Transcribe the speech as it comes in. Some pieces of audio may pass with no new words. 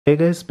Hey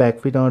guys,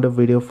 back with another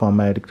video from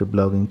my addictive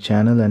blogging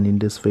channel, and in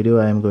this video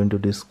I am going to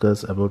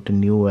discuss about a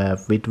new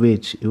app with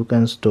which you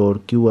can store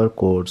QR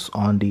codes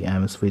on the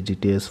Amazfit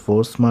Gts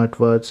 4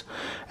 smartwatch,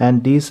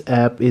 and this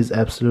app is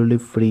absolutely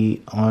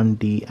free on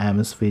the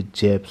Amazfit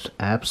Gts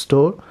app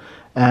store.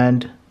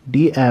 And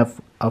the app,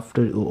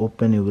 after you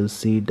open, you will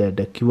see that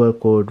the QR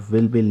code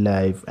will be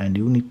live and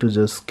you need to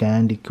just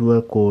scan the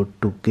QR code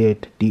to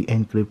get the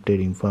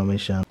encrypted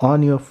information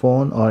on your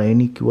phone or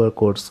any QR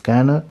code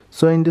scanner.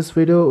 So in this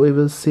video we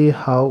will see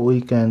how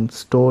we can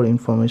store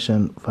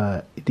information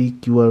via the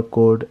QR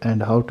code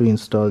and how to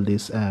install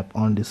this app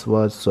on this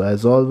watch. So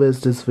as always,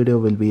 this video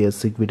will be a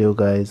sick video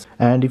guys,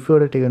 and if you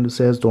are taken to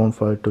sales, don't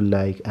forget to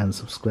like and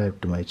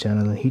subscribe to my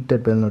channel and hit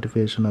that bell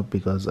notification up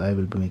because I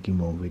will be making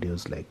more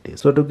videos like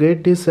this. So to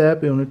get this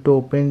app, you need to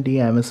open the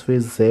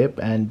Amazfit Zap,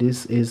 and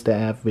this is the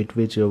app with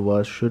which your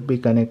watch should be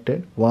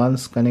connected.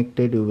 Once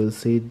connected, you will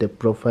see the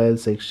profile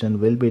section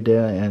will be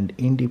there, and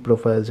in the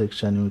profile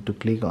section you need to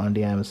click on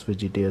the Amazfit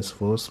GTS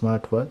 4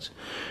 smartwatch.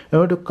 You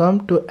want to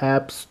come to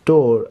App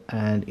Store,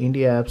 and in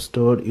the App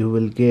Store you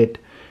will get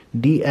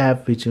the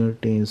app which you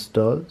need to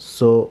install.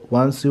 So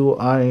once you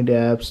are in the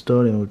App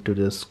Store, you need to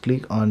just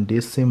click on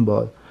this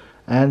symbol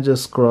and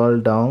just scroll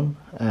down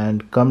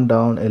and come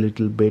down a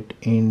little bit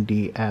in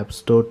the App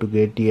Store to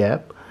get the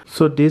app.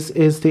 So this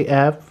is the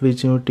app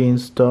which you need to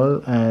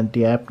install, and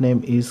the app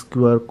name is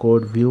QR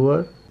code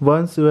viewer.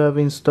 Once you have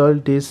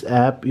installed this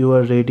app, you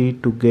are ready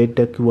to get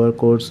the QR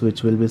codes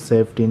which will be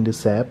saved in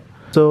this app.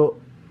 So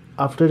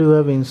after you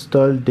have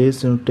installed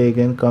this, you need to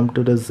again come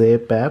to the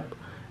Zap app,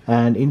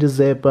 and in the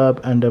Zap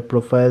app under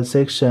profile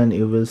section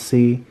you will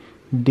see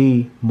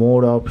the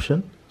more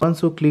option.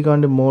 Once you click on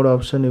the more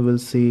option, you will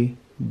see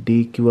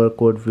the QR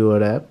code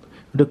viewer app.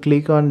 To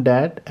click on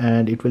that,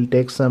 and it will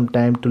take some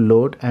time to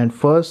load, and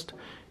first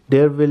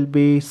there will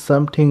be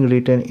something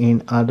written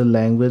in other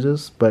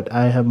languages, but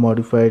I have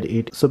modified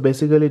it. So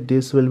basically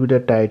this will be the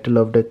title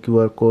of the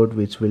QR code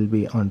which will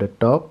be on the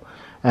top,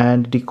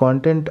 and the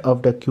content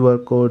of the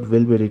QR code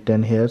will be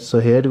written here. So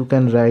here you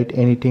can write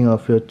anything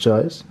of your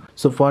choice.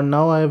 So for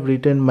now I have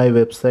written my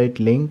website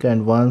link,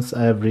 and once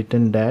I have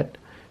written that,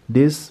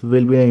 this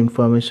will be the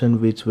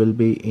information which will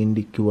be in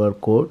the QR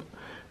code.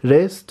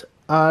 Rest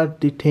are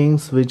the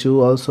things which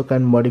you also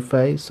can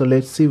modify. So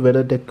let's see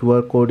whether the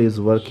QR code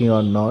is working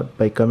or not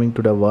by coming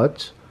to the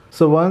watch.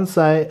 So once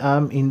I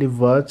am in the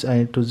watch, I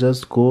need to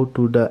just go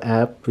to the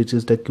app which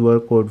is the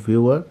QR code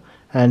viewer,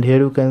 and here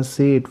you can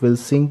see it will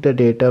sync the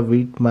data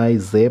with my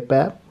Zap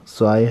app.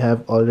 So I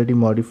have already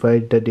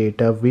modified the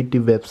data with the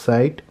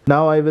website.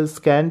 Now I will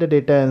scan the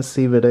data and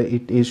see whether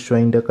it is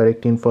showing the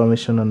correct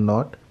information or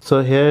not.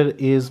 So here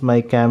is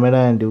my camera,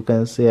 and you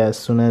can see as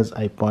soon as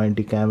I point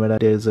the camera,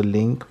 there is a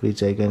link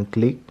which I can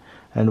click,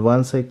 and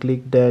once I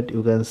click that,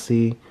 you can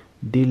see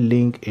the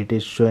link it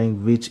is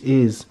showing, which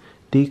is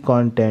the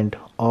content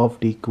of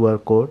the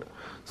QR code.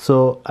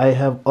 So I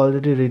have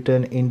already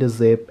written in the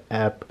Zap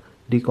app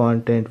the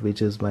content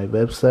which is my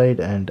website,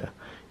 and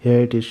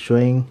here it is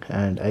showing,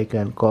 and I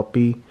can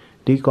copy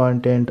the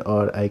content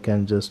or I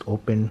can just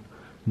open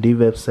the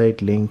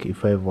website link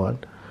if I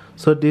want.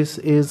 So this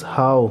is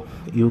how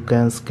you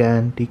can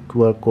scan the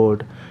QR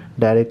code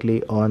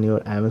directly on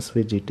your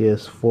Amazfit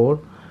GTS 4,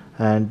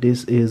 and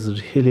this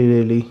is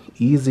really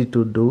easy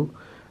to do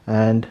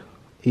and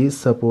is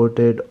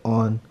supported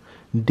on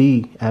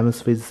the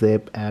Amazfit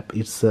Zap app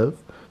itself.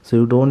 So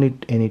you don't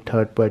need any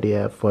third-party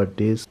app for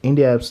this. In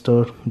the App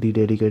Store, the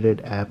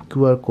dedicated app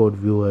QR code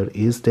viewer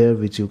is there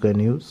which you can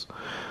use.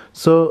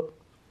 So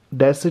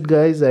that's it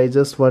guys, I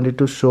just wanted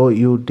to show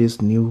you this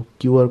new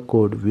QR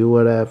code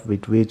viewer app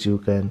with which you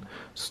can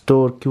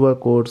store QR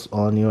codes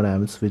on your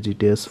Amazfit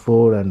GTS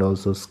 4 and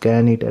also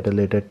scan it at a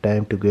later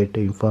time to get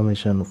the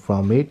information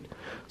from it.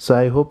 So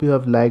I hope you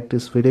have liked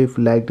this video. If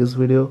you like this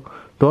video,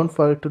 don't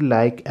forget to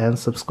like and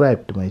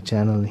subscribe to my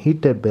channel.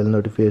 Hit that bell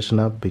notification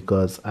up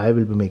because I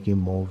will be making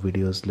more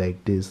videos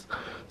like this.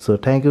 So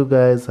thank you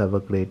guys, have a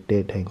great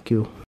day. Thank you.